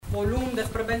volum,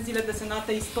 despre benzile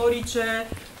desenate istorice,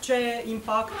 ce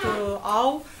impact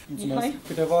au. Mulțumesc.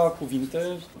 Câteva cuvinte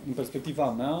în perspectiva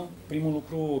mea. Primul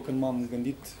lucru, când m-am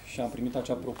gândit și am primit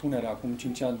acea propunere acum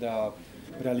 5 ani de a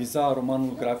realiza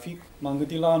romanul grafic, m-am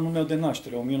gândit la anul meu de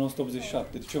naștere,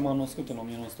 1987. Deci eu m-am născut în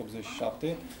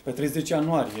 1987, pe 30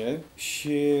 ianuarie,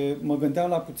 și mă gândeam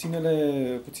la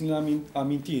puținele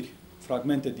amintiri,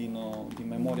 fragmente din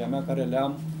memoria mea care le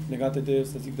am legate de,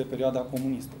 să zic, de perioada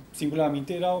comunistă. Singurele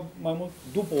amintiri erau mai mult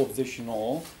după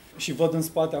 89 și văd în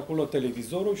spate acolo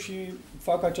televizorul și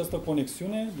fac această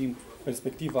conexiune din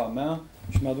perspectiva mea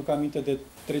și mi-aduc aminte de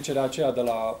trecerea aceea de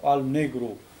la alb-negru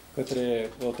către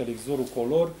televizorul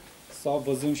color sau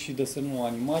văzând și desenul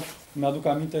animat. Mi-aduc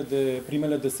aminte de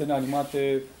primele desene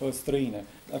animate străine.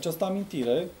 Această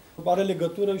amintire are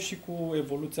legătură și cu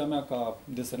evoluția mea ca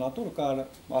desenator, ca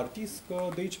artist, că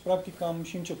de aici practic am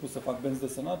și început să fac benzi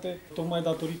desenate, tocmai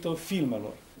datorită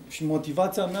filmelor. Și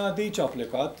motivația mea de aici a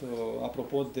plecat,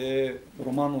 apropo de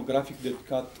romanul grafic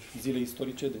dedicat zilei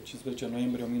istorice de 15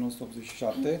 noiembrie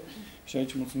 1987, și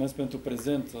aici mulțumesc pentru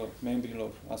prezență membrilor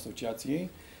asociației.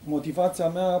 Motivația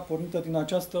mea pornită din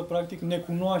această, practic,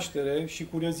 necunoaștere și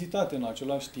curiozitate în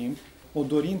același timp, o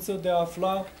dorință de a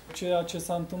afla ceea ce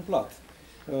s-a întâmplat.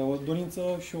 O dorință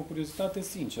și o curiozitate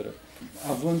sinceră.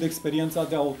 Având experiența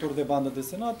de autor de bandă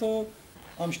desenată,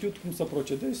 am știut cum să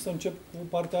procedez și să încep cu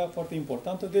partea foarte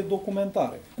importantă de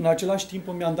documentare. În același timp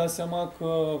mi-am dat seama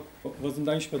că, văzând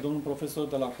aici pe domnul profesor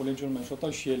de la Colegiul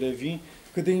Meșotă și elevii,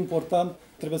 cât de important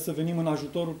trebuie să venim în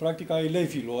ajutorul practic a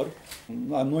elevilor,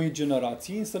 a noi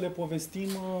generații, să le povestim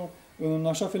în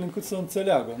așa fel încât să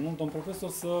înțeleagă. Nu? Domnul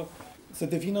profesor să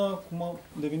devină, cum am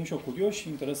devenit și eu, curios și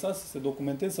interesat, să se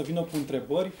documenteze, să vină cu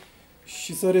întrebări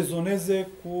și să rezoneze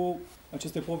cu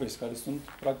aceste povești, care sunt,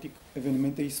 practic,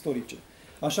 evenimente istorice.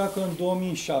 Așa că în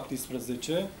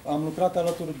 2017 am lucrat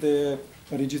alături de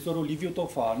regizorul Liviu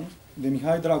Tofan, de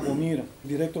Mihai Dragomir,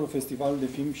 directorul Festivalului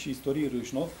de Film și Istorie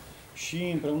Râșnov, și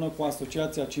împreună cu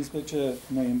Asociația 15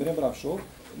 Noiembrie Brașov,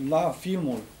 la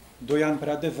filmul 2 ani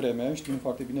prea devreme, știm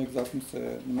foarte bine exact cum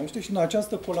se numește, și în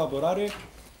această colaborare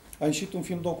a ieșit un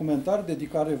film documentar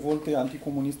dedicat Revoltei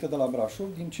anticomuniste de la Brașov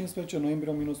din 15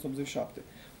 noiembrie 1987.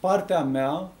 Partea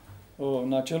mea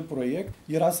în acel proiect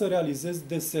era să realizez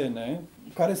desene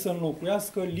care să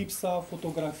înlocuiască lipsa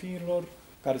fotografiilor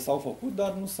care s-au făcut,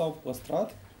 dar nu s-au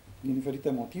păstrat din diferite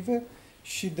motive,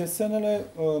 și desenele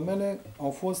mele au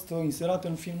fost inserate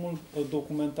în filmul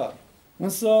documentar.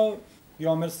 Însă eu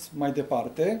am mers mai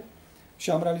departe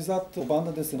și am realizat o bandă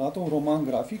desenată, un roman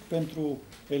grafic pentru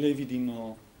elevii din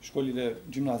școlile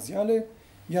gimnaziale,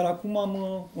 iar acum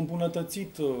am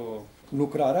îmbunătățit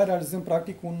lucrarea, realizând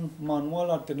practic un manual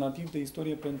alternativ de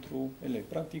istorie pentru elevi.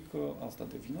 Practic asta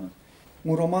devine.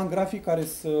 Un roman grafic care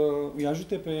să îi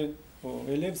ajute pe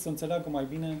elevi să înțeleagă mai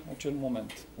bine acel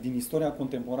moment din istoria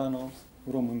contemporană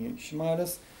României. Și mai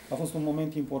ales a fost un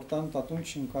moment important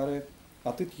atunci în care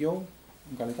atât eu,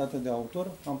 în calitate de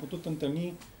autor, am putut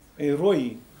întâlni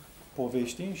eroii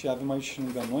poveștii, și avem aici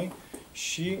lângă noi,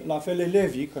 și la fel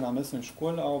elevii, când am mers în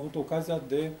școli, au avut ocazia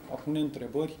de a pune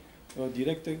întrebări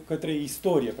directe către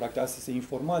istorie, practic, să se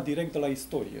informa direct de la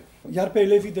istorie. Iar pe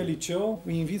elevii de liceu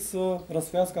îi invit să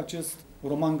răsfoiască acest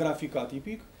roman grafic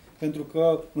atipic, pentru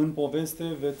că în poveste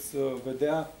veți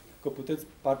vedea că puteți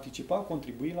participa,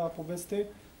 contribui la poveste.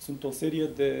 Sunt o serie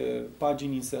de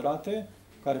pagini inserate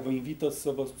care vă invită să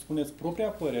vă spuneți propria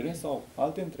părere sau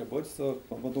alte întrebări, să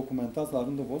vă documentați la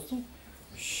rândul vostru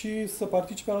și să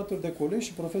participe alături de colegi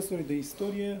și profesori de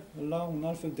istorie la un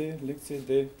altfel de lecție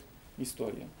de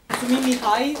istorie. Mulțumim,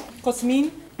 Mihai. Cosmin,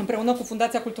 împreună cu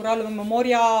Fundația Culturală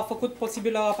Memoria, a făcut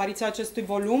posibilă apariția acestui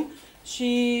volum și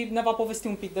ne va povesti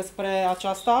un pic despre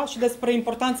aceasta și despre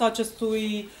importanța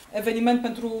acestui eveniment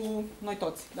pentru noi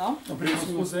toți. Da? În primul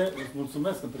scuze,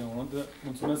 mulțumesc în primul rând,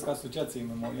 mulțumesc Asociației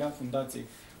Memoria, Fundației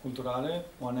Culturale,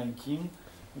 Oana Enchim,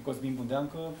 Cosmin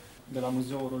Bundeancă, de la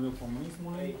Muzeul Ororilor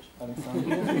Comunismului, Alexandru,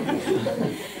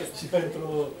 și pentru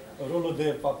rolul de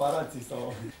paparații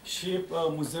și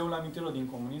Muzeul Amintirilor din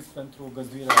Comunism pentru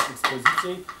găzduirea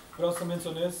expoziției. Vreau să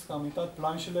menționez că am uitat,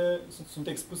 planșele sunt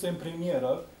expuse în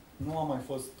premieră, nu au mai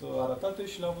fost arătate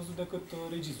și le-a văzut decât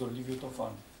regizorul Liviu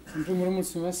Tofan. În primul rând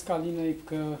mulțumesc Alinei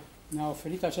că ne-a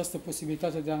oferit această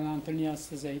posibilitate de a ne întâlni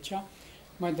astăzi aici.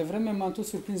 Mai devreme m-am tot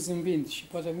surprins zâmbind și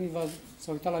poate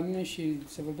s-a uitat la mine și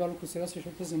se vorbea lucruri serioase și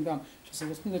eu tot zâmbeam. Și să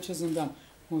vă spun de ce zâmbeam.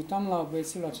 Mă uitam la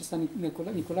băiețelul acesta,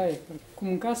 Nicolae, cum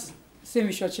mâncați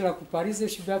sandwich-ul acela cu parize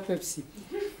și bea Pepsi.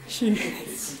 Și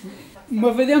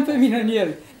mă vedeam pe mine în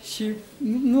el și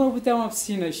nu mă puteam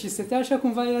abține și stătea așa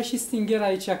cumva, era și stingher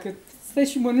aici, că stai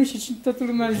și mănânci și toată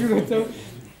lumea în jurul tău.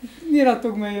 nu era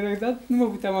tocmai eroic, dar nu mă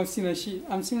puteam abține și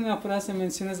am ținut neapărat să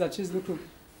menționez acest lucru,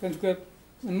 pentru că,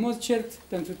 în mod cert,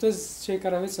 pentru toți cei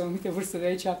care aveți o anumită vârstă de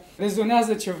aici,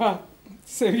 rezonează ceva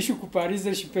serviciul cu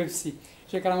parizer și Pepsi.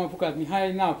 Cei care am apucat.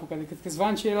 Mihai n-a apucat decât câțiva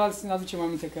ani, ceilalți ne aducem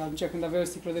aminte că atunci când avea o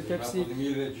sticlă de Pepsi...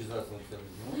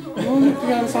 Nu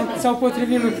cred, s-au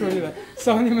potrivit lucrurile.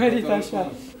 S-au nimerit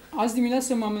așa. Azi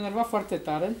dimineață m-am enervat foarte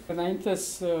tare. Înainte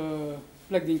să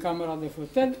plec din camera de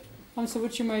hotel, am să văd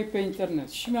ce mai e pe internet.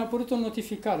 Și mi-a apărut o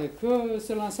notificare că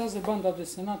se lansează banda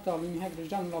desenată a lui Mihai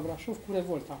Grăjdeanu la Brașov cu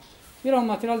Revolta. Era un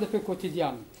material de pe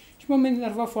Cotidian. Și m-am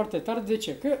enervat foarte tare. De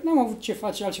ce? Că n-am avut ce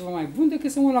face altceva mai bun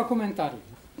decât să mă uit la comentarii.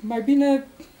 Mai bine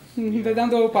îmi dădeam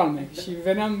 2 palme și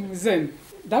veneam zen.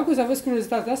 Dacă o să aveți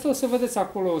curiozitatea asta, o să vedeți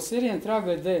acolo o serie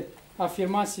întreagă de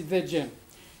afirmații de gen.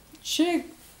 Ce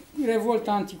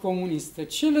revoltă anticomunistă?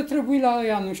 Ce le trebuie la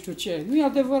ea nu știu ce? Nu e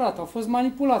adevărat, au fost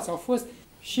manipulați, au fost...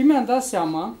 Și mi-am dat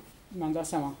seama,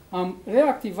 am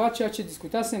reactivat ceea ce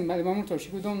discutasem mai multe ori și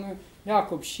cu domnul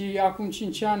Iacob și acum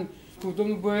 5 ani cu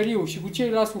domnul Boeriu și cu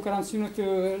ceilalți cu care am ținut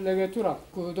legătura,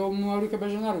 cu domnul Marius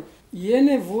Boeriu. E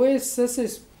nevoie să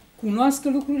se cunoască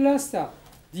lucrurile astea.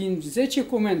 Din 10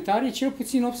 comentarii, cel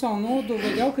puțin 8 sau 9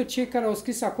 dovedeau că cei care au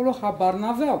scris acolo habar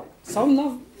n-aveau.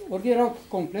 Sau ori erau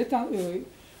complet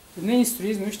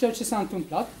neinstruiți, nu știau ce s-a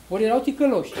întâmplat, ori erau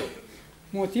ticăloși.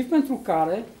 Motiv pentru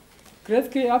care cred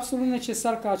că e absolut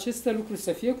necesar ca aceste lucruri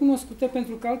să fie cunoscute,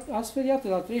 pentru că astfel, iată,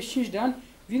 la 35 de ani,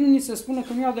 vin unii să spună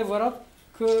că nu e adevărat,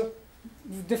 că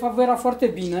de fapt era foarte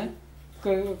bine,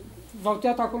 că v-au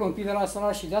tăiat acolo un pic de la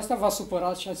salar și de asta v-a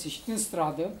supărat și ați ieșit în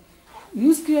stradă.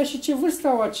 Nu scria și ce vârstă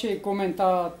au acei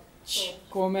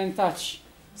comentaci,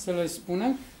 să le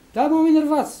spunem, dar m-am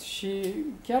enervat și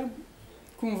chiar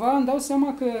cumva îmi dau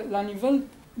seama că la nivel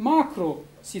macro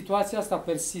situația asta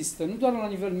persistă, nu doar la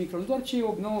nivel micro, nu doar cei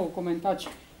 8-9 comentaci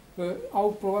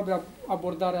au probabil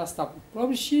abordarea asta,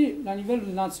 probabil și la nivel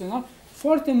național,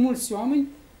 foarte mulți oameni,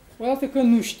 odată că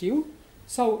nu știu,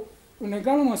 sau în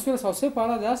egală măsură sau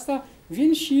separat de asta,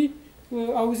 vin și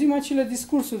auzim acele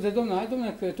discursuri de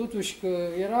domnule, că totuși că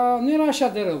nu era așa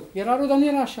de rău. Era rău, dar nu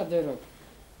era așa de rău.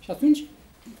 Și atunci,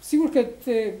 sigur că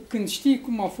când știi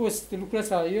cum a fost lucrurile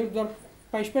astea, eu doar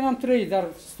 14 ani am trăit, dar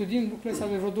studiind lucrurile astea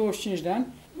de vreo 25 de ani,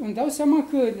 îmi dau seama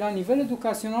că la nivel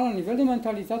educațional, la nivel de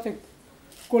mentalitate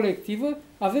colectivă,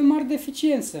 avem mari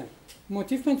deficiențe.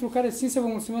 Motiv pentru care țin să vă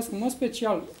mulțumesc în mod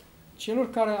special celor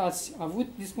care ați avut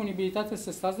disponibilitate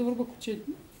să stați de vorbă cu cei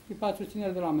 4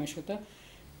 tineri de la Meşotă.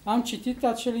 Am citit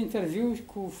acel interviu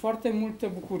cu foarte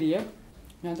multă bucurie.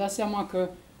 Mi-am dat seama că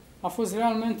a fost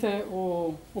realmente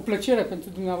o plăcere pentru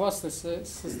dumneavoastră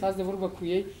să stați de vorbă cu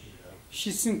ei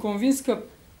și sunt convins că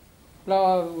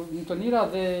la întâlnirea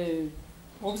de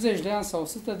 80 de ani sau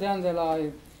 100 de ani de la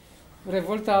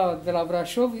Revolta de la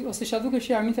Brașov, o să-și aducă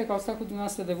și aminte că au stat cu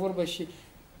dumneavoastră de vorbă și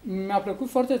mi-a plăcut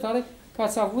foarte tare că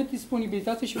ați avut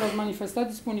disponibilitate și v-ați manifestat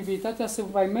disponibilitatea să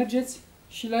mai mergeți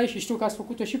și la ei și știu că ați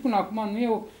făcut-o și până acum, nu e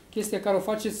o chestie care o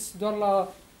faceți doar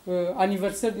la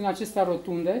aniversări din acestea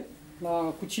rotunde,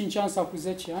 cu 5 ani sau cu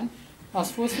 10 ani,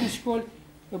 ați fost în școli,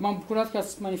 m-am bucurat că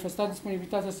ați manifestat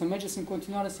disponibilitatea să mergeți în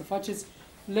continuare, să faceți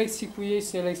lecții cu ei,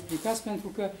 să le explicați,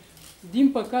 pentru că, din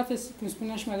păcate, cum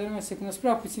spuneam și mai devreme, se cunosc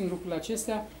prea puțin lucrurile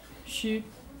acestea și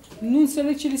nu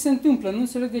înțeleg ce li se întâmplă, nu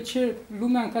înțeleg de ce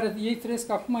lumea în care ei trăiesc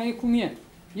acum e cum e.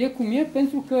 E cum e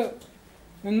pentru că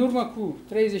în urmă cu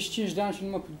 35 de ani și în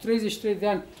urmă cu 33 de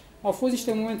ani au fost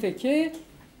niște momente cheie,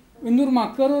 în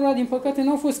urma cărora, din păcate,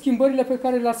 n-au fost schimbările pe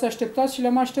care le-ați așteptat și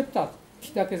le-am așteptat.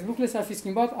 Și dacă lucrurile s-ar fi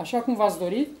schimbat așa cum v-ați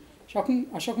dorit, și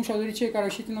așa cum și-au dorit cei care au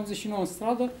ieșit în 89 în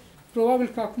stradă,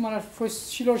 probabil că acum ar fi fost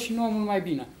și lor și nouă mult mai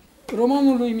bine.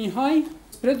 Romanul lui Mihai,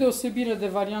 spre deosebire de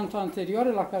varianta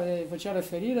anterioară la care făcea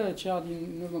referire, cea din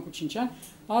urmă cu 5 ani,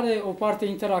 are o parte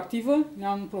interactivă.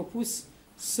 Ne-am propus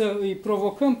să îi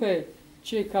provocăm pe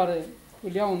cei care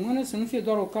îl iau în mână, să nu fie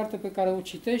doar o carte pe care o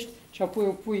citești și apoi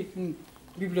o pui în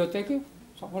bibliotecă,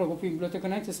 sau mă rog, o pui în bibliotecă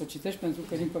înainte să o citești, pentru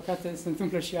că din păcate se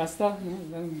întâmplă și asta.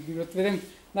 Nu? Vedem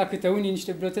la câte unii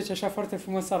niște biblioteci așa foarte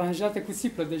frumos aranjate, cu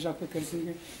țiplă deja pe cărți,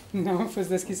 nu au fost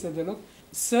deschise deloc,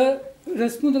 să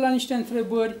răspundă la niște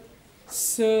întrebări,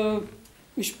 să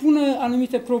își pună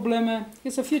anumite probleme,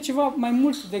 să fie ceva mai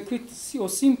mult decât o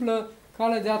simplă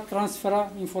cale de a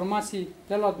transfera informații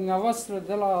de la dumneavoastră,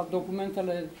 de la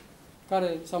documentele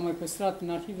care s-au mai păstrat în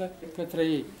arhive către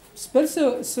ei. Sper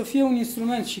să fie un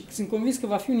instrument și sunt convins că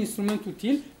va fi un instrument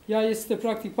util. Ea este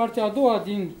practic partea a doua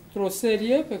dintr-o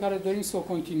serie pe care dorim să o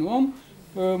continuăm.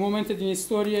 Momente din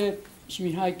istorie, și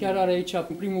Mihai chiar are aici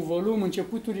în primul volum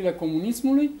începuturile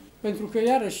comunismului, pentru că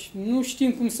iarăși nu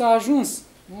știm cum s-a ajuns,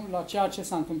 nu, la ceea ce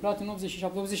s-a întâmplat în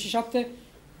 87. 87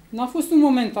 N-a fost un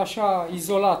moment așa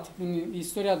izolat în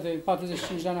istoria de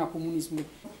 45 de ani a comunismului.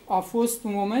 A fost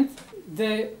un moment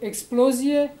de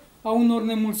explozie a unor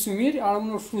nemulțumiri, a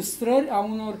unor frustrări, a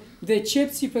unor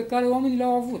decepții pe care oamenii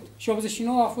le-au avut. Și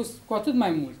 89 a fost cu atât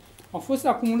mai mult. Au fost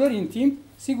acumulări în timp,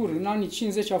 sigur, în anii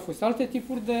 50 au fost alte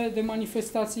tipuri de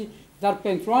manifestații, dar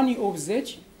pentru anii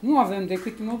 80 nu avem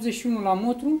decât în 81 la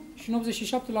Motru și în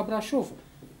 87 la Brașov.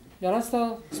 Iar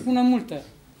asta spune multe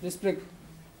despre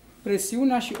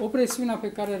presiunea și opresiunea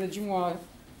pe care regimul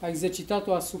a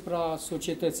exercitat-o asupra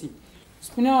societății.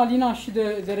 Spunea Alina și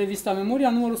de revista Memoria,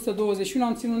 numărul 121,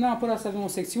 am ținut neapărat să avem o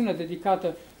secțiune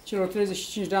dedicată celor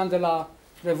 35 de ani de la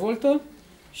Revoltă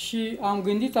și am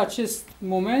gândit acest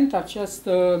moment,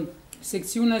 această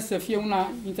secțiune să fie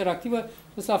una interactivă.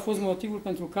 Ăsta a fost motivul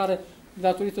pentru care,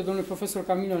 datorită domnului profesor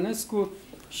Camil Ionescu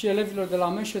și elevilor de la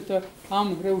Meşotă,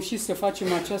 am reușit să facem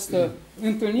această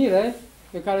întâlnire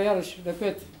pe care, iarăși,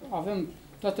 repet, avem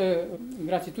toată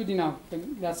gratitudinea pe care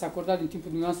le-ați acordat din timpul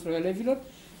dumneavoastră elevilor,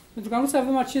 pentru că am vrut să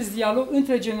avem acest dialog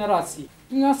între generații.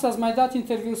 Dumneavoastră ați mai dat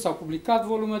interviuri, s-au publicat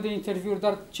volume de interviuri,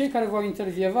 dar cei care v-au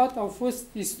intervievat au fost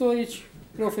istorici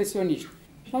profesioniști.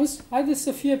 Și am zis, haideți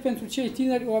să fie pentru cei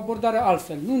tineri o abordare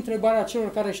altfel, nu întrebarea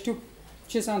celor care știu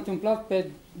ce s-a întâmplat pe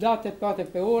date, poate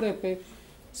pe ore,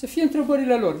 să fie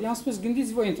întrebările lor. I-am spus,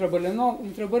 gândiți voi întrebările, nu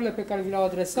întrebările pe care vi le-au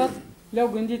adresat, le-au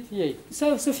gândit ei.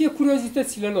 Să fie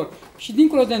curiozitățile lor. Și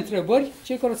dincolo de întrebări,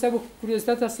 cei care o să aibă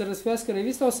curiozitatea să răsfoiască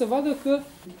revista o să vadă că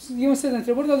e un set de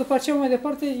întrebări, dar după aceea mai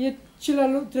departe e ce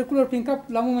le-a trecut lor prin cap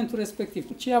la momentul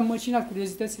respectiv. Ce a măcinat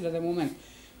curiozitățile de moment.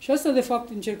 Și asta, de fapt,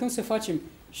 încercăm să facem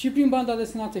și prin banda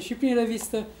desenată, și prin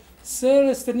revistă, să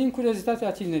răstârnim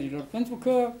curiozitatea tinerilor. Pentru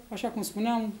că, așa cum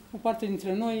spuneam, o parte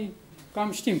dintre noi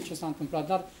cam știm ce s-a întâmplat,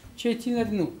 dar cei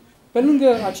tineri nu. Pe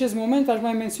lângă acest moment, aș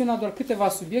mai menționa doar câteva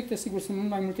subiecte, sigur sunt mult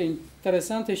mai multe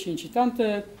interesante și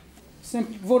incitante. Se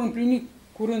vor împlini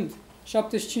curând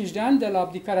 75 de ani de la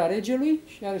abdicarea regelui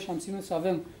și iarăși am ținut să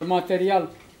avem material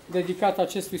dedicat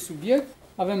acestui subiect.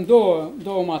 Avem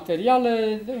două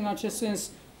materiale în acest sens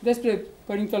despre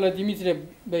Părintele Dimitrie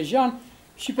Bejan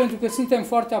și pentru că suntem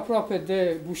foarte aproape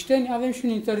de Bușteni, avem și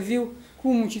un interviu cu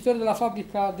un muncitor de la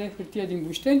fabrica de hârtie din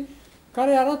Bușteni,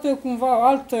 care arată cumva o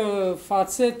altă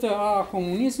fațetă a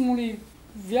comunismului,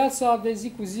 viața de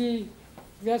zi cu zi,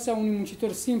 viața unui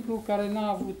muncitor simplu, care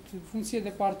n-a avut funcție de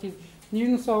partid, nici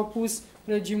nu s-a opus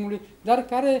regimului, dar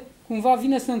care cumva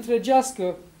vine să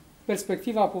întregească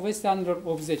perspectiva povestii anilor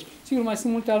 80. Sigur, mai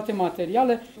sunt multe alte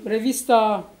materiale.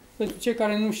 Revista, pentru cei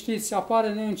care nu știți,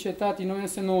 apare neîncetat din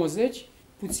 1990,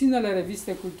 puținele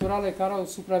reviste culturale care au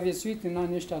supraviețuit în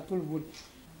anii ăștia tulburi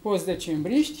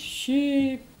post-decembriști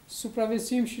și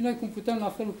supraviețuim și noi cum putem, la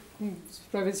fel cum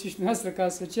supraviețuiți și noastră ca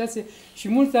asociație și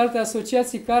multe alte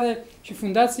asociații și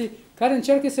fundații care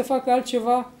încearcă să facă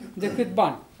altceva decât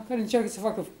bani, care încearcă să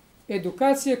facă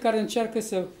educație, care încearcă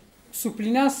să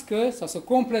suplinească sau să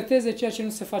completeze ceea ce nu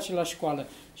se face la școală.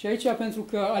 Și aici, pentru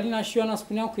că Alina și Ioana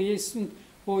spuneau că ei sunt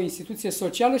o instituție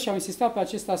socială și au insistat pe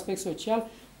acest aspect social,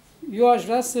 eu aș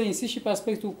vrea să insist și pe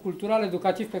aspectul cultural,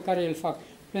 educativ pe care îl fac.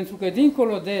 Pentru că,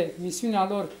 dincolo de misiunea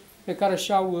lor pe care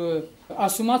și-au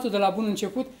asumat-o de la bun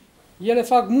început, ele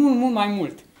fac mult, mult mai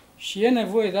mult. Și e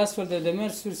nevoie de astfel de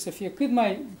demersuri să fie cât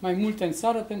mai multe în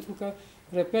țară, pentru că,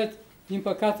 repet, din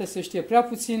păcate se știe prea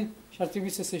puțin și ar trebui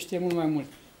să se știe mult mai mult.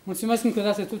 Mulțumesc încă o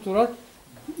dată tuturor.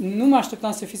 Nu mă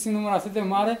așteptam să fiți în număr atât de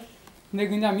mare. Ne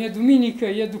gândeam, e duminică,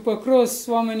 e după cross,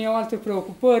 oamenii au alte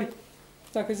preocupări.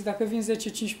 Dacă vin 10-15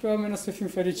 oameni, o să fim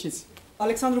fericiți.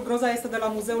 Alexandru Groza este de la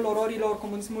Muzeul Ororilor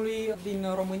Comunismului din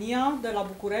România, de la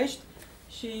București,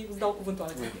 și îți dau cuvântul,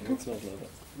 Alexandru. Mulțumesc, Laura.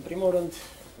 În primul rând,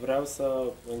 vreau să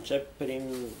încep prin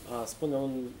a spune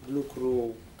un lucru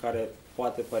care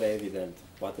poate părea evident,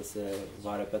 poate se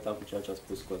va repeta cu ceea ce a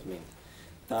spus Cosmin,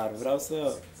 dar vreau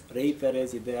să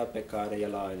reiterez ideea pe care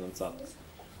el a enunțat.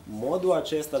 Modul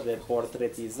acesta de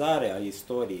portretizare a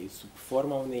istoriei sub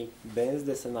forma unei benzi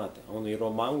desenate, a unui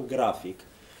roman grafic,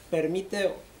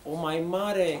 permite o mai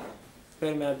mare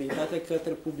permeabilitate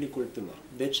către publicul tânăr.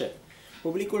 De ce?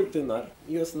 Publicul tânăr,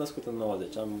 eu sunt născut în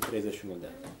 90, am 31 de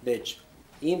ani. Deci,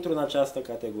 intru în această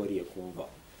categorie cumva.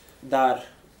 Dar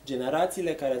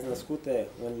generațiile care sunt născute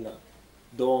în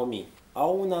 2000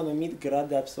 au un anumit grad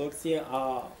de absorpție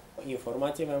a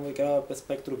informației mai mult degrabă pe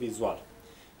spectru vizual.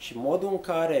 Și modul în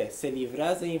care se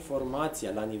livrează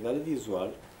informația la nivel vizual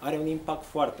are un impact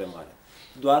foarte mare.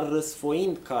 Doar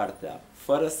răsfoind cartea,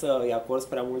 fără să îi acorzi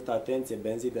prea multă atenție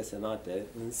benzii desenate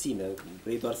în sine,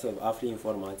 vrei doar să afli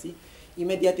informații,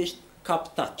 imediat ești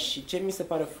captat. Și ce mi se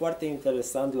pare foarte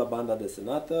interesant la banda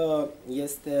desenată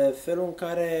este felul în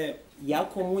care ea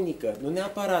comunică, nu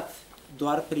neapărat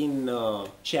doar prin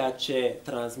ceea ce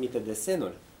transmite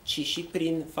desenul, ci și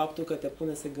prin faptul că te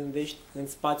pune să gândești în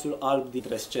spațiul alb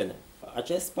dintre scene.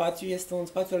 Acest spațiu este un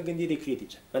spațiu al gândirii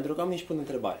critice, pentru că oamenii își pun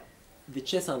întrebare. De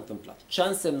ce s-a întâmplat? Ce a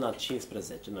însemnat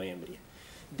 15 noiembrie?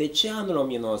 De ce anul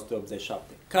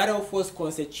 1987? Care au fost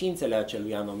consecințele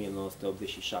acelui an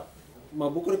 1987? Mă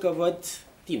bucur că văd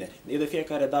tineri. E de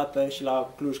fiecare dată și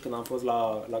la Cluj, când am fost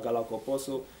la Gala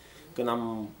Coposu, când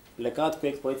am plecat cu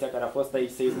expoziția care a fost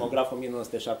aici, Seismograf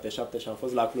 1977, și am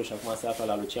fost la Cluj și acum se află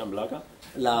la Lucian Blaga,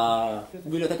 la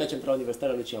Biblioteca Centrală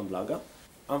Universitară Lucian Blaga.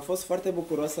 Am fost foarte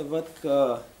bucuros să văd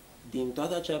că din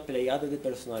toată acea pleiadă de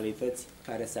personalități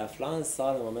care se afla în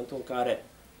sală în momentul în care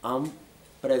am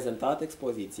prezentat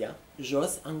expoziția,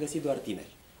 jos am găsit doar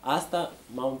tineri. Asta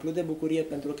m-a umplut de bucurie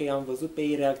pentru că i-am văzut pe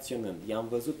ei reacționând, i-am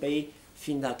văzut pe ei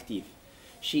fiind activi.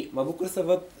 Și mă bucur să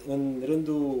văd în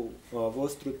rândul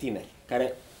vostru tineri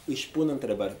care își pun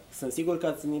întrebări. Sunt sigur că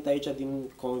ați venit aici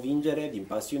din convingere, din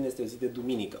pasiune, este o zi de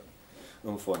duminică,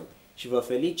 în fond. Și vă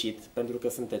felicit pentru că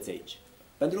sunteți aici.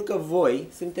 Pentru că voi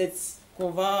sunteți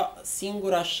cumva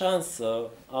singura șansă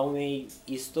a unei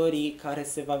istorii care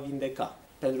se va vindeca.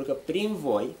 Pentru că prin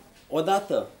voi,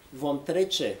 odată vom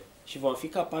trece și vom fi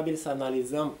capabili să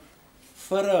analizăm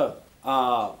fără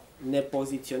a ne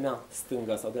poziționa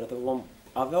stânga sau dreapta, vom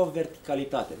avea o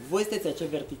verticalitate. Voi sunteți acea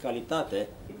verticalitate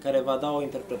care va da o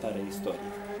interpretare în istorie.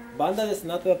 Banda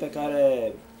desenată pe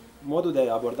care modul de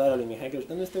abordare al lui Mihai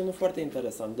Grăjdeanu este unul foarte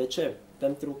interesant. De ce?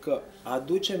 Pentru că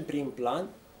aduce în prim plan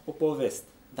o poveste.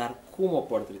 Dar cum o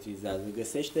portretizează?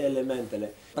 Găsește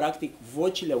elementele. Practic,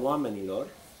 vocile oamenilor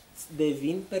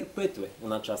devin perpetue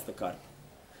în această carte.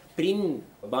 Prin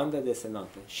bandă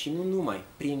desenată și nu numai,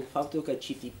 prin faptul că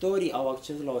cititorii au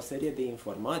acces la o serie de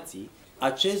informații,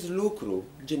 acest lucru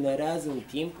generează în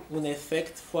timp un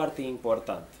efect foarte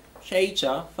important. Și aici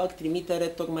fac trimitere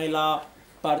tocmai la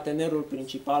partenerul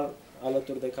principal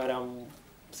alături de care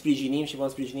sprijinim și vom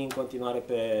sprijini în continuare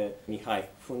pe Mihai,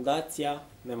 Fundația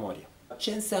Memoria.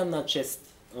 Ce înseamnă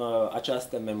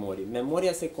această memorie?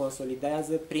 Memoria se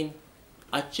consolidează prin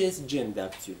acest gen de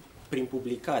acțiuni, prin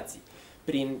publicații,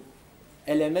 prin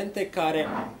elemente care,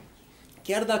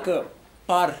 chiar dacă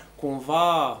par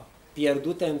cumva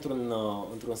pierdute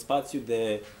într-un spațiu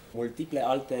de multiple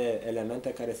alte elemente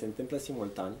care se întâmplă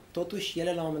simultan, totuși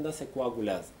ele la un moment dat se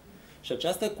coagulează. Și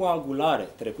această coagulare,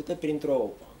 trecută printr-un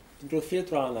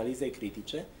filtru al analizei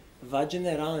critice, va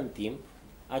genera în timp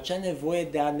acea nevoie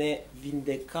de a ne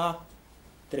vindeca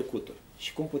trecutul.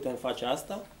 Și cum putem face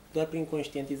asta? Doar prin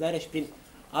conștientizare și prin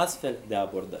astfel de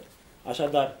abordări.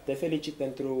 Așadar, te felicit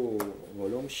pentru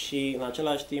volum și în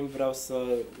același timp vreau să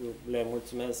le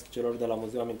mulțumesc celor de la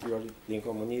Muzeul Amintirilor din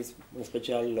Comunism, în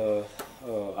special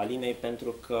Alinei,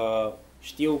 pentru că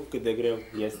știu cât de greu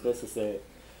este să se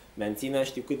mențină,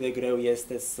 știu cât de greu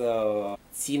este să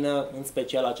țină în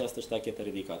special această ștachetă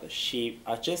ridicată. Și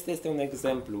acesta este un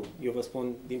exemplu, eu vă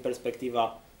spun din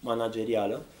perspectiva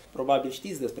managerială. Probabil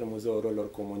știți despre Muzeul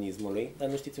Ororilor Comunismului, dar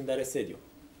nu știți unde are sediu.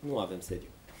 Nu avem sediu.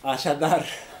 Așadar,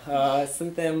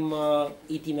 suntem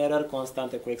itinerări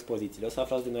constante cu expozițiile. O să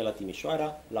aflați de noi la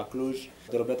Timișoara, la Cluj,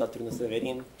 Drobeta, Târnu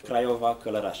Severin, Craiova,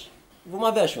 Călăraș. Vom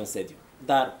avea și un sediu.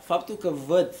 Dar faptul că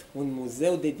văd un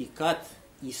muzeu dedicat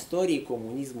istoriei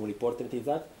comunismului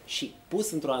portretizat și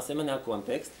pus într-un asemenea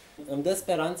context, îmi dă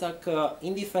speranța că,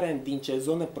 indiferent din ce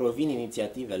zonă provin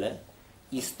inițiativele,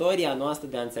 istoria noastră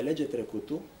de a înțelege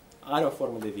trecutul are o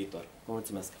formă de viitor. Vă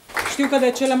mulțumesc! Știu că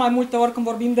de cele mai multe ori când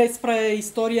vorbim despre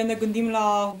istorie ne gândim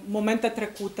la momente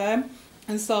trecute,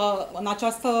 însă în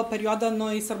această perioadă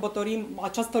noi sărbătorim,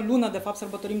 această lună de fapt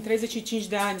sărbătorim 35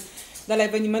 de ani de la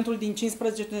evenimentul din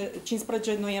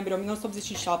 15 noiembrie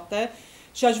 1987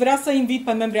 și aș vrea să invit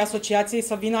pe membrii asociației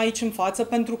să vină aici în față,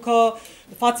 pentru că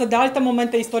față de alte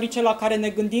momente istorice la care ne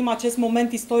gândim, acest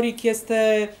moment istoric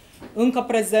este încă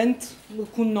prezent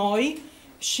cu noi.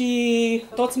 Și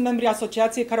toți membrii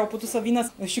asociației care au putut să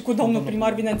vină, și cu domnul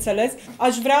primar, bineînțeles,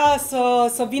 aș vrea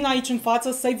să vină aici în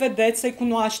față, să-i vedeți, să-i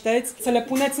cunoașteți, să le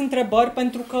puneți întrebări,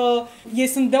 pentru că ei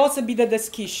sunt deosebit de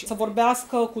deschiși, să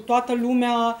vorbească cu toată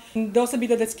lumea, deosebit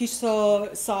de deschiși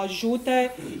să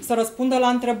ajute, să răspundă la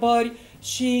întrebări.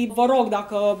 Și vă rog,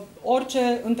 dacă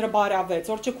orice întrebare aveți,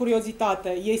 orice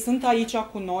curiozitate, ei sunt aici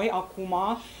cu noi acum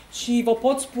și vă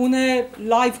pot spune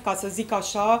live, ca să zic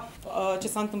așa, ce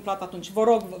s-a întâmplat atunci. Vă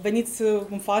rog, veniți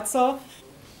în față.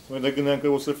 Noi ne gândeam că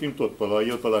o să fim tot pe la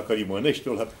el, pe la Cărimănești,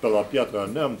 pe la Piatra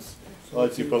Neamț,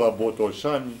 alții pe la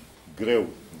Botoșani.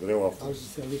 Greu a fost.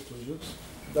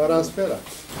 Dar am sperat.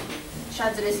 Și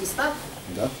ați rezistat?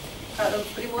 Da. În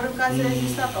primul rând că ați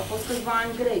rezistat, au fost câțiva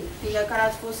ani grei. Fiecare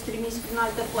ați fost trimis prin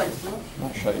alte părți, nu?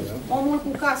 Așa e. Omul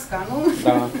cu casca, nu?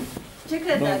 Da. Ce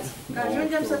credeți? Că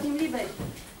ajungem să fim liberi?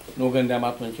 Nu gândeam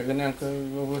atunci, gândeam că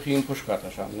voi fi împușcat,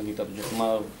 așa am gândit atunci, că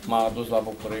m-a adus la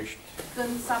București.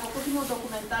 Când s-a făcut primul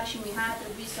documentar și Mihai a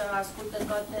trebuit să asculte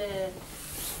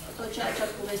tot ceea ce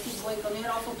ați povestit voi, că nu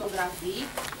erau fotografii,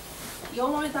 e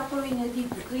un moment acolo inedit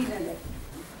cu câinele.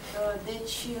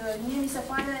 Deci, mie mi se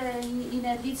pare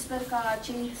inedit, sper ca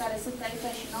cei care sunt aici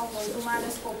și n-au văzut, mai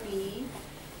ales copiii,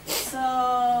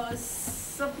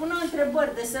 să pună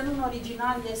întrebări. Desenul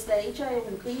original este aici, e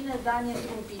un câine, Dan e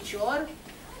într-un picior.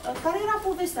 Care era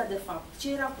povestea, de fapt? Ce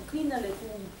era cu câinele?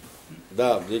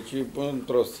 Da, deci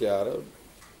într-o seară,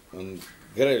 în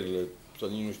grele, sau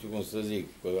nici nu știu cum să zic,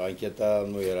 ancheta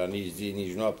nu era nici zi,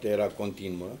 nici noapte, era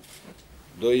continuă.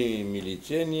 Doi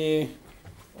milițieni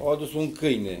au adus un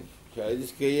câine și a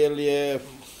zis că el e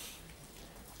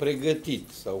pregătit,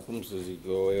 sau cum să zic,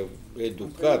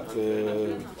 educat,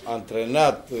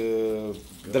 antrenat,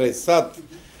 dresat,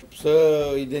 să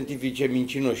identifice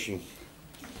mincinoșii.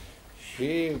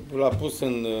 Și l-a pus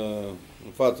în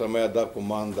fața mea, a dat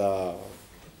comanda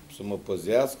să mă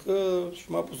păzească și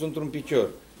m-a pus într-un picior.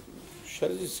 Și a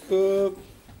zis că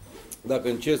dacă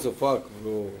încerc să fac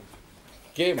vreo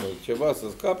chemă, ceva, să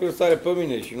scape, el sare pe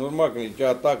mine și normal când zicea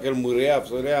atac, el mârâia,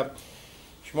 sărea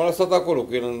și m-a lăsat acolo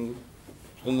cu el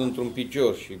stând într-un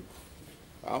picior și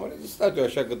am rezistat eu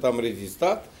așa cât am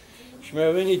rezistat și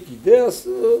mi-a venit ideea să,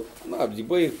 zic,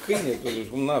 băi, e câine totuși,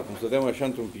 cum stăteam așa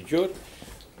într-un picior,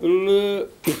 îl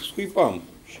scuipam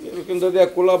și el când dădea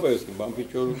cu lapa, eu schimbam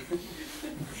piciorul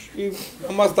și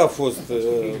cam asta a fost,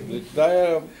 deci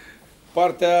de-aia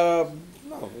partea,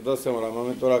 vă dați seama, la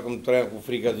momentul ăla când trăiam cu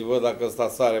frica, zic, bă, dacă ăsta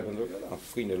sare, pentru că,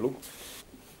 câine lup.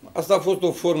 Asta a fost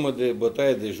o formă de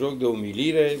bătaie de joc, de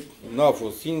umilire, nu a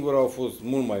fost singură, au fost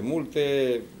mult mai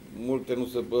multe nu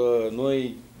se,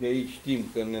 noi de aici știm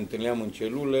că ne întâlneam în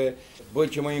celule, bă,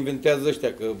 ce mai inventează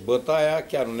ăștia, că bătaia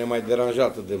chiar nu ne mai deranja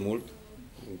atât de mult,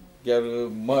 chiar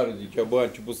mare zicea, bă, a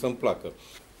început să-mi placă.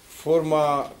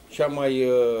 Forma cea mai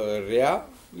rea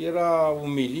era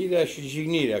umilirea și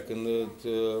jignirea, când îți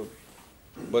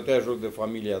bătea joc de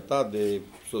familia ta, de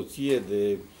soție,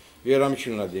 de... Eu eram și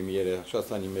luna de miere, așa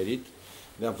s-a nimerit,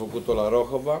 le-am făcut-o la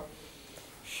Rohova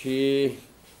și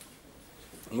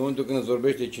în momentul când îți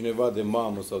vorbește cineva de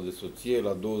mamă sau de soție,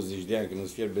 la 20 de ani, când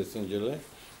îți fierbe sângele,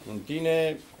 în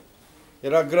tine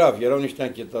era grav, erau niște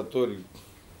anchetatori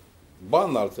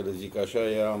banal, să le zic așa,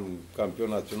 eram campion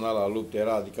național la lupte,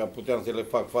 adică puteam să le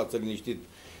fac față liniștit,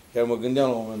 chiar mă gândeam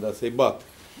la un moment dat să-i bat,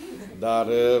 dar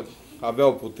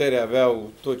aveau putere, aveau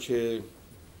tot ce...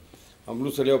 Am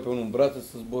vrut să le iau pe unul în brațe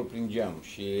să zbor prin geam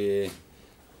și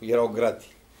erau grati.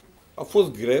 A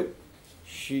fost greu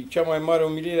și cea mai mare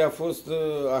umilire a fost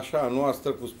așa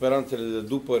noastră, cu speranțele de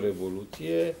după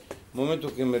Revoluție, în momentul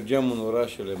când mergeam în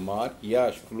orașele mari,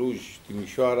 Iași, Cluj,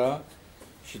 Timișoara,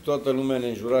 și toată lumea ne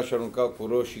înjura și arunca cu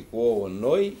roșii, cu ouă în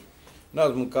noi,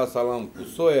 n-ați mâncat salam cu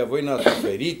soia, voi n-ați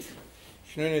suferit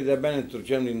și noi de-abia ne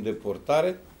întorceam din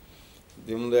deportare,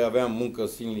 de unde aveam muncă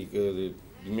silnică de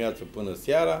dimineață până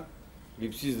seara,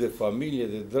 lipsiți de familie,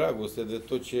 de dragoste, de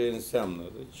tot ce înseamnă.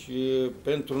 Deci,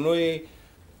 pentru noi,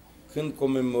 când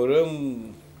comemorăm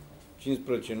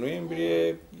 15 noiembrie,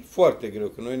 e foarte greu,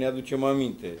 că noi ne aducem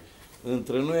aminte.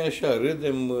 Între noi așa,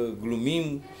 râdem,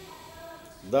 glumim,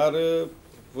 dar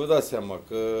vă dați seama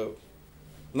că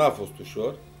n-a fost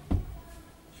ușor.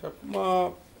 Și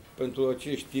acum, pentru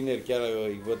acești tineri, chiar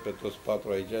îi văd pe toți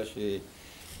patru aici și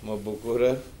mă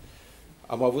bucură.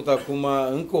 Am avut acum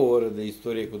încă o oră de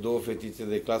istorie cu două fetițe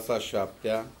de clasa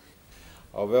 7-a.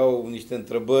 Aveau niște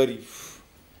întrebări.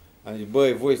 Am zis,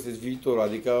 băi, voi sunteți viitorul.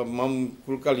 Adică m-am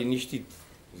culcat liniștit.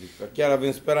 Zic, că chiar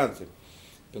avem speranțe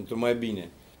pentru mai bine.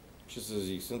 Ce să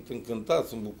zic, sunt încântat,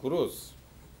 sunt bucuros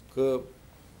că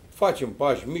facem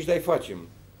pași mici, dar îi facem.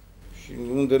 Și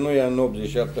unde noi în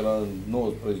 87, la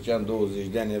 19 ani, 20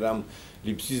 de ani eram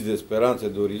lipsiți de speranțe,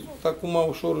 de orizont, acum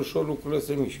ușor, ușor lucrurile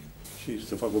se mișcă. Și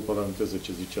să fac o paranteză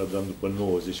ce zicea Dan după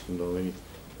 90 când au venit.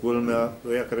 Culmea,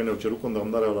 ăia care ne-au cerut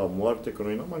condamnarea la moarte, că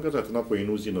noi n-am angajat înapoi în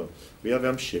uzină. Noi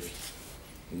aveam șefi.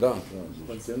 Da.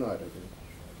 Funcționare.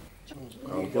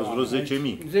 Au fost vreo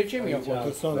 10.000. 10.000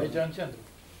 au fost aici în centru.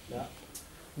 Da.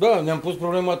 Da, ne-am pus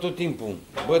problema tot timpul.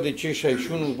 Bă, de ce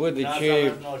 61? Bă, de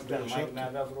ce... Mai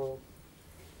avea vreo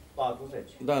 40.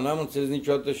 Da, n-am înțeles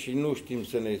niciodată și nu știm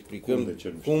să ne explicăm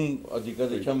cum, adică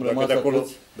de ce am rămas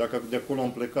atâți. Dacă de acolo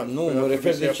am plecat. Nu, mă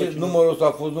refer de ce numărul ăsta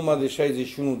a fost numai de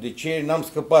 61, de ce n-am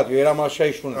scăpat, eu eram la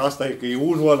 61. Asta e, că e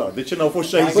unul ăla, de ce n-au fost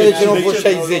 60? Bă, de ce n-au fost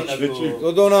 60?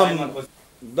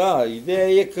 Da, ideea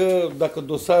e că dacă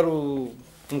dosarul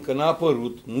încă n-a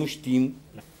apărut, nu știm,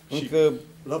 Încă...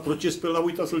 La proces pe l-a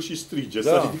uitat să-l și strige,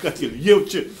 s-a ridicat el. Eu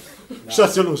ce?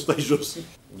 6 luni stai jos.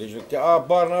 Deci,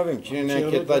 bar n-avem. Cine ne-a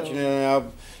închetat,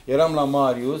 Eram la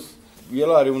Marius,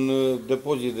 el are un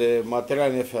depozit de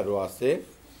materiale neferoase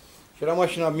și era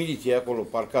mașina miliției acolo,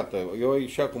 parcată. Eu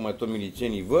și acum tot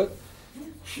milițienii văd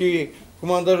și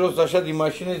cum am dat jos așa din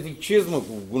mașină, zic, ce-ți mă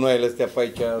cu gunoaiele astea pe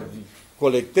aici? Zic,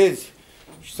 colectezi?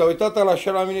 Și s-a uitat ala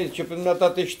așa la mine, zice, pe dumneata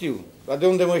te știu. Dar de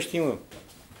unde mă știi, mă?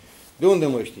 De unde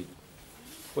mă știi?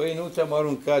 Păi nu ți-am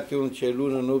aruncat eu în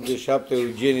celulă în 87,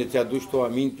 Eugenie, ți-aduci tu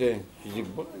aminte? Și zic,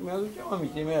 bă, mi-aduceam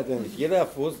aminte imediat. El a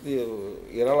fost,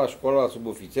 era la școala la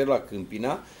subofițer, la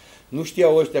Câmpina, nu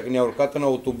știau ăștia că ne-au urcat în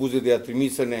autobuze de a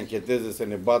trimis să ne ancheteze, să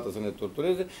ne bată, să ne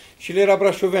tortureze și el era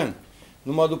brașovean.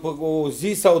 Numai după o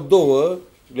zi sau două,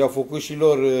 le-au făcut și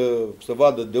lor să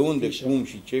vadă de unde, cum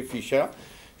și ce fișa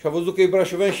și au văzut că e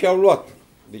brașovean și i-au luat.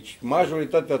 Deci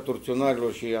majoritatea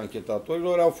torționarilor și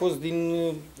anchetatorilor au fost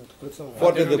din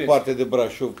foarte departe de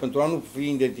Brașov, pentru a nu fi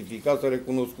identificați sau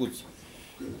recunoscuți.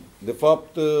 De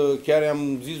fapt, chiar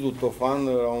am zis lui Tofan,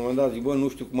 la un moment dat, zic, bă, nu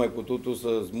știu cum ai putut tu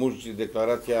să smulgi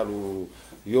declarația lui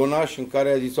Ionaș, în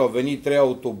care a zis, au venit 3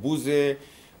 autobuze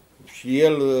și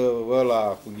el, ăla,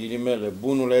 cu ghilimele,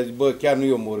 bunul, a zis, bă, chiar nu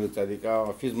i-o omorâți,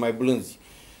 adică fiți mai blânzi.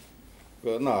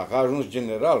 Că, na, că a ajuns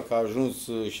general, că a ajuns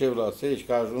șef la SEIC,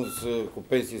 că a ajuns cu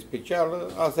pensie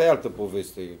specială, asta e altă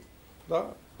poveste.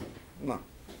 Da? Na.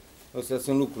 Astea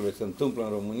sunt lucrurile, se întâmplă în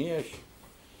România și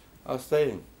asta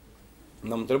e.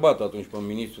 N-am întrebat atunci pe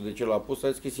ministru de ce l-a pus,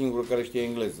 a zis că e singurul care știe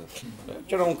engleză.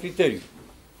 Ce era un criteriu.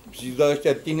 Și de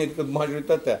ăștia tineri, că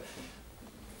majoritatea.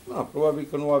 Na, probabil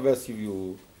că nu avea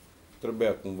CV-ul,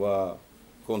 trebuia cumva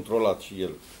controlat și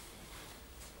el.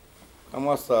 Cam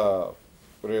asta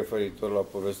referitor la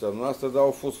povestea noastră, dar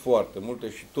au fost foarte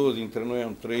multe și toți dintre noi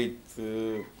am trăit,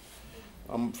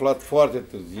 am aflat foarte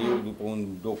târziu, după un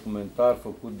documentar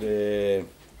făcut de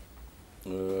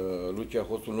Lucia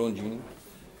Hoțu Longin.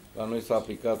 La noi s-a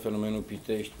aplicat fenomenul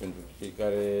Pitești, pentru cei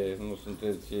care nu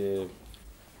sunteți,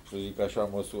 să zic așa,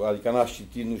 măsură, adică n-ați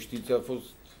citit, nu știți, a fost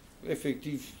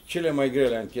efectiv cele mai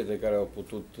grele anchete care au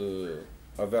putut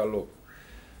avea loc.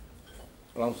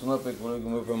 L-am sunat pe colegul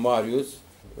meu, pe Marius,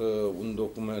 un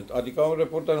document, adică un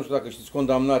reportaj, nu știu dacă știți,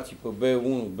 Condamnații pe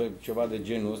B1, ceva de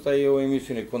genul ăsta, e o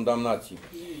emisiune, Condamnații.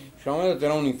 Și la un moment dat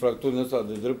era un infractor din ăsta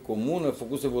de drept comun, a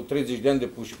făcuse vreo 30 de ani de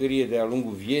pușcărie de-a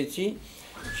lungul vieții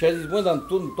și a zis, bă, dar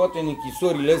în toate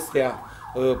închisorile astea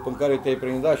pe care te-ai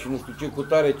prendat și nu știu ce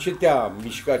cutare, ce te-a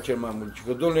mișcat cel mai mult? Și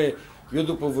că, dom'le, eu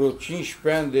după vreo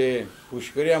 15 ani de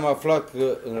pușcărie am aflat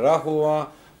că în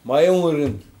Rahova mai e un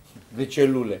rând de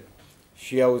celule.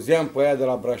 Și auzeam pe aia de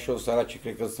la Brașov, săraci,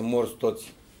 cred că sunt morți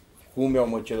toți. Cum i-au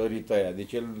măcelărit aia.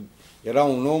 Deci el era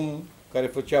un om care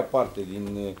făcea parte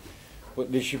din...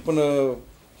 Deși până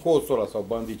hoțul ăla sau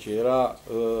bandice era,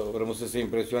 rămăsese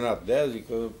impresionat. De aia zic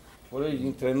că colegi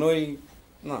dintre noi,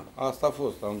 na, asta a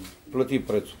fost, am plătit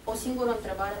prețul. O singură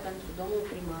întrebare pentru domnul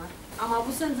primar. Am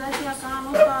avut senzația că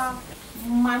anul ăsta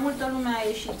mai multă lume a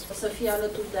ieșit să fie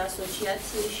alături de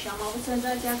asociații și am avut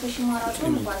senzația că și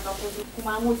maratonul parcă a fost cu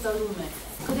mai multă lume.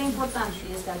 Cât de important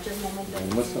este acest moment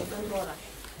pentru oraș?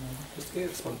 Este că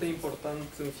e foarte important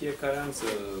în fiecare an să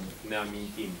ne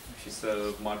amintim și să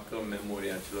marcăm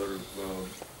memoria celor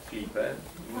clipe.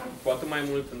 Cu atât mai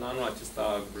mult în anul acesta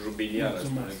jubiliar,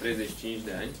 35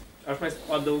 de ani. Aș mai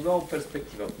adăuga o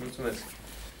perspectivă. Mulțumesc.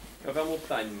 Aveam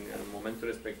 8 ani în momentul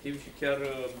respectiv și chiar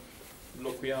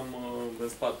locuiam în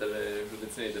spatele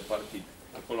județenii de partid.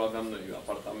 Acolo aveam noi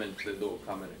apartament de 2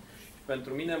 camere.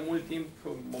 Pentru mine, mult timp,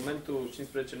 momentul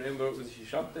 15 noiembrie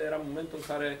 87 era momentul în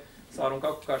care s-a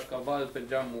aruncat cu cașcaval pe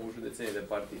geamul județenii de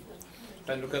partid.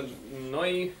 Pentru că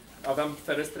noi aveam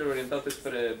ferestrele orientate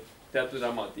spre teatru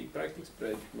dramatic, practic, spre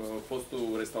fostul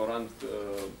restaurant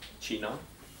Cina.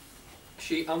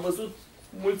 Și am văzut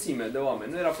mulțime de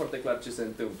oameni. Nu era foarte clar ce se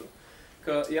întâmplă.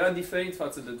 Că era diferit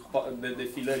față de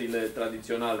defilările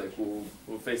tradiționale cu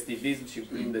festivism și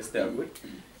plin de steaguri.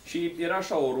 Și era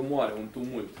așa o rumoare, un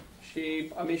tumult.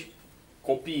 Și am ieșit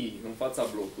copiii în fața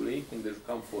blocului, unde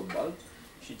jucam fotbal,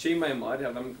 și cei mai mari,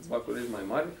 aveam câțiva colegi mai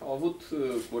mari, au avut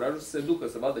curajul să se ducă,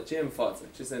 să vadă ce e în față,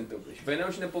 ce se întâmplă. Și veneau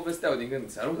și ne povesteau din când,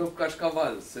 se aruncă cu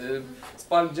cașcaval, se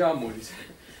sparg geamuri.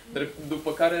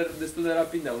 După care, destul de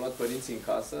rapid ne-au luat părinții în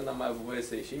casă, n-am mai avut voie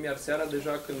să ieșim, iar seara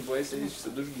deja când voiai să ieși și să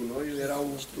duci gunoiul, erau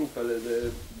trupele de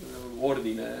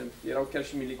ordine, erau chiar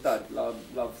și militari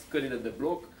la scările de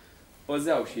bloc,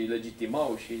 păzeau și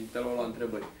legitimau și te luau la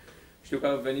întrebări. Știu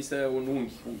că venise un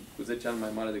unghi cu 10 ani mai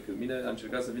mare decât mine, a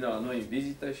încercat să vină la noi în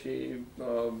vizită și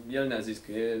el ne-a zis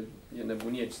că e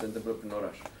nebunie ce se întâmplă prin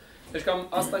oraș. Deci cam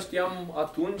asta știam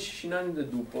atunci și în anii de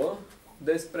după.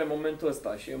 despre momentul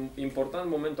ăsta și e important în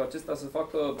momentul acesta să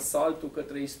facă saltul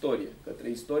către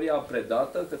istoria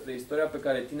predată, către istoria pe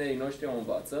care tinerii noștri o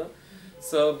învață,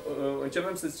 să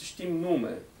începem să știm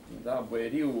nume, da?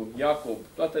 Boeriu, Iacob,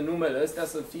 toate numele astea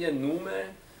să fie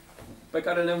nume pe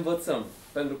care le învățăm,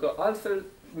 pentru că altfel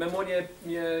memoria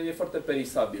e foarte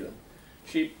perisabilă.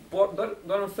 Și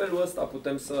doar în felul ăsta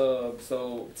putem să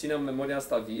ținem memoria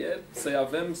asta vie, să-i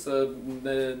avem, să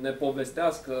ne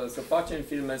povestească, să facem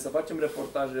filme, să facem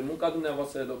reportaje. Munca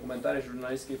dumneavoastră de documentare și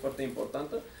jurnalistică e foarte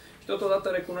importantă și totodată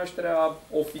recunoașterea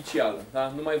oficială.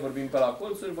 Da? Nu mai vorbim pe la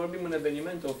colțuri, vorbim în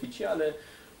evenimente oficiale,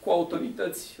 cu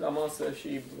autorități la masă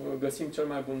și găsim cel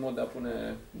mai bun mod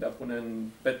de a pune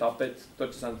pe tapet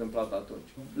tot ce s-a întâmplat atunci.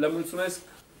 Le mulțumesc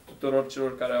tuturor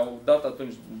celor care au dat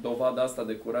atunci dovada asta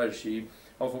de curaj și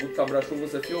au făcut ca Brașovul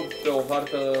să fie pe o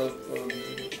hartă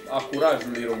a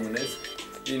curajului românesc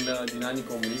din anii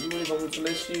comunismului. Vă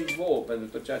mulțumesc și vouă pentru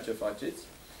tot ceea ce faceți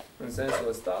în sensul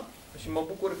ăsta și mă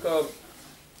bucur că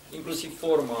inclusiv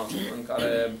forma în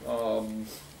care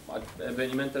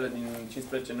evenimentele din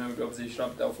 15 noiembrie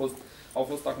 87 au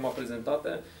fost acum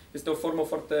prezentate este o formă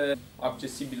foarte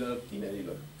accesibilă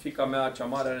tinerilor. Fiica mea cea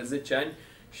mare are 10 ani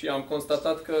și am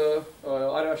constatat că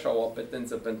are așa o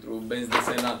apetență pentru benzi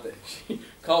desenate și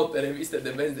caută reviste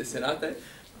de benzi desenate.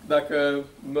 Dacă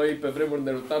noi pe vremuri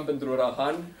ne luptam pentru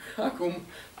rahan, acum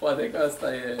poate că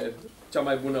asta e cea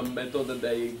mai bună metodă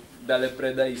de a le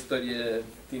preda istorie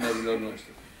tinerilor noștri.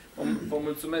 Vă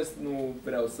mulțumesc, nu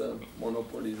vreau să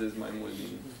monopolizez mai mult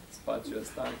din spațiul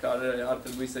ăsta, care ar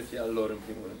trebui să fie al lor în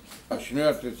primul rând. Și noi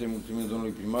ar trebui să-i mulțumim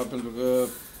domnului primar pentru că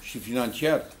și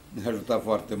financiar ne-a ajutat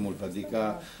foarte mult,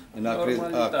 adică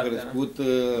a crescut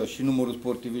și numărul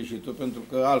sportiv și tot, pentru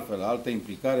că altfel, altă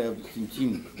implicare,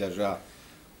 simțim deja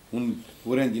un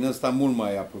curent din ăsta mult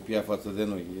mai apropiat față de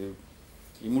noi.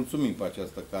 Îi mulțumim pe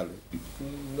această cale.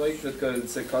 Noi cred că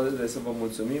se cade să vă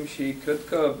mulțumim și cred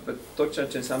că pe tot ceea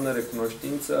ce înseamnă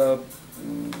recunoștință,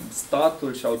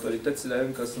 statul și autoritățile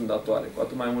încă sunt datoare. Cu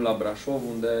atât mai mult la Brașov,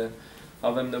 unde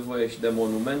avem nevoie și de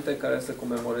monumente care să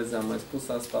comemoreze, am mai spus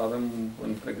asta, avem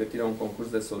în pregătire un concurs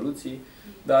de soluții,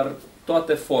 dar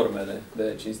toate formele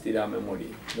de cinstire a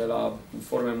memoriei, de la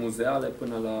forme muzeale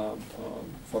până la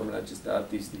formele acestea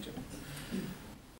artistice.